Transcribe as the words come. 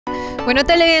Bueno,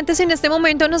 televidentes, en este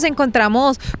momento nos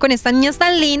encontramos con estas niñas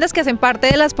tan lindas que hacen parte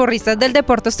de las porristas del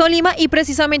Deportes Tolima y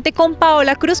precisamente con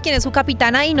Paola Cruz, quien es su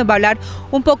capitana y nos va a hablar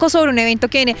un poco sobre un evento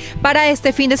que viene para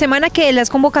este fin de semana, que es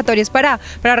las convocatorias para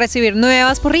recibir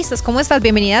nuevas porristas. ¿Cómo estás?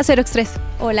 Bienvenida a Cero Estrés.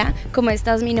 Hola, ¿cómo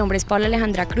estás? Mi nombre es Paola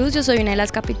Alejandra Cruz, yo soy una de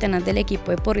las capitanas del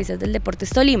equipo de porristas del Deportes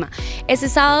Tolima. Este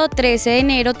sábado 13 de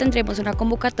enero tendremos una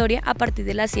convocatoria a partir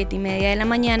de las 7:30 de la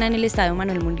mañana en el Estadio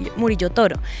Manuel Murillo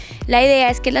Toro. La idea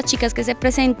es que las chicas que se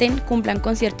presenten cumplan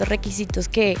con ciertos requisitos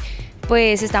que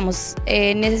pues estamos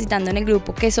necesitando en el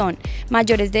grupo, que son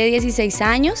mayores de 16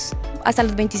 años hasta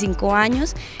los 25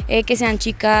 años, que sean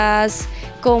chicas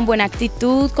con buena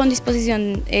actitud, con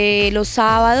disposición los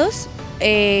sábados,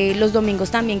 los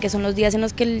domingos también, que son los días en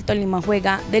los que el Tolima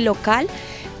juega de local,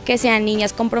 que sean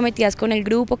niñas comprometidas con el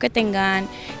grupo, que tengan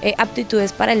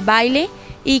aptitudes para el baile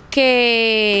y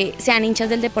que sean hinchas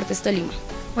del Deportes Tolima.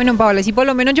 Bueno, Paola, si por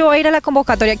lo menos yo voy a ir a la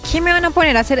convocatoria, ¿qué me van a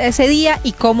poner a hacer ese día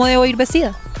y cómo debo ir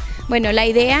vestida? Bueno, la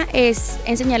idea es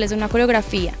enseñarles una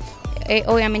coreografía.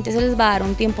 Obviamente se les va a dar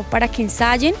un tiempo para que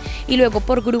ensayen y luego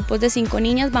por grupos de 5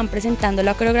 niñas van presentando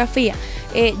la coreografía.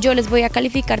 Yo les voy a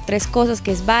calificar 3 cosas,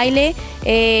 que es baile,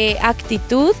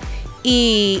 actitud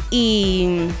y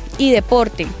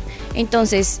deporte.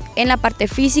 Entonces, en la parte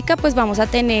física pues vamos a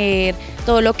tener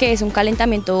todo lo que es un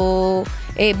calentamiento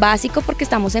básico, porque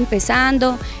estamos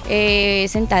empezando,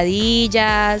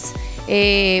 sentadillas,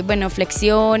 bueno,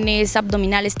 flexiones,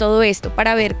 abdominales, todo esto,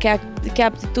 para ver qué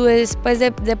aptitudes pues,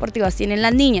 deportivas tienen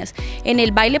las niñas. En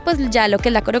el baile pues ya lo que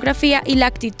es la coreografía, y la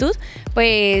actitud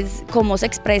pues cómo se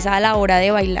expresa a la hora de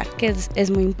bailar, que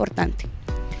es muy importante.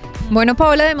 Bueno,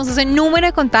 Paola, demos ese número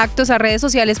de contactos a redes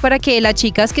sociales para que las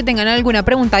chicas que tengan alguna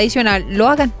pregunta adicional lo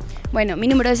hagan. Bueno, mi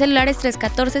número de celular es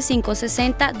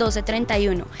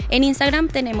 314-560-1231. En Instagram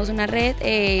tenemos una red,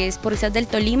 es Porristas del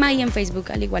Tolima, y en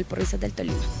Facebook al igual Porristas del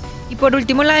Tolima. Y por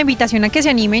último, la invitación a que se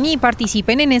animen y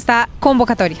participen en esta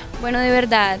convocatoria. Bueno, de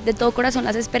verdad, de todo corazón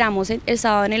las esperamos el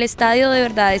sábado en el estadio. De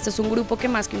verdad, esto es un grupo que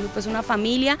más que un grupo es una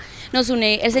familia. Nos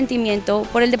une el sentimiento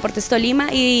por el Deportes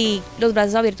Tolima y los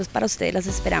brazos abiertos para ustedes, las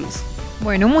esperamos.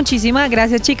 Bueno, muchísimas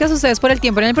gracias, chicas, ustedes por el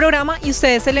tiempo en el programa, y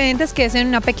ustedes, televidentes, quédense en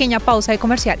una pequeña pausa de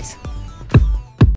comerciales.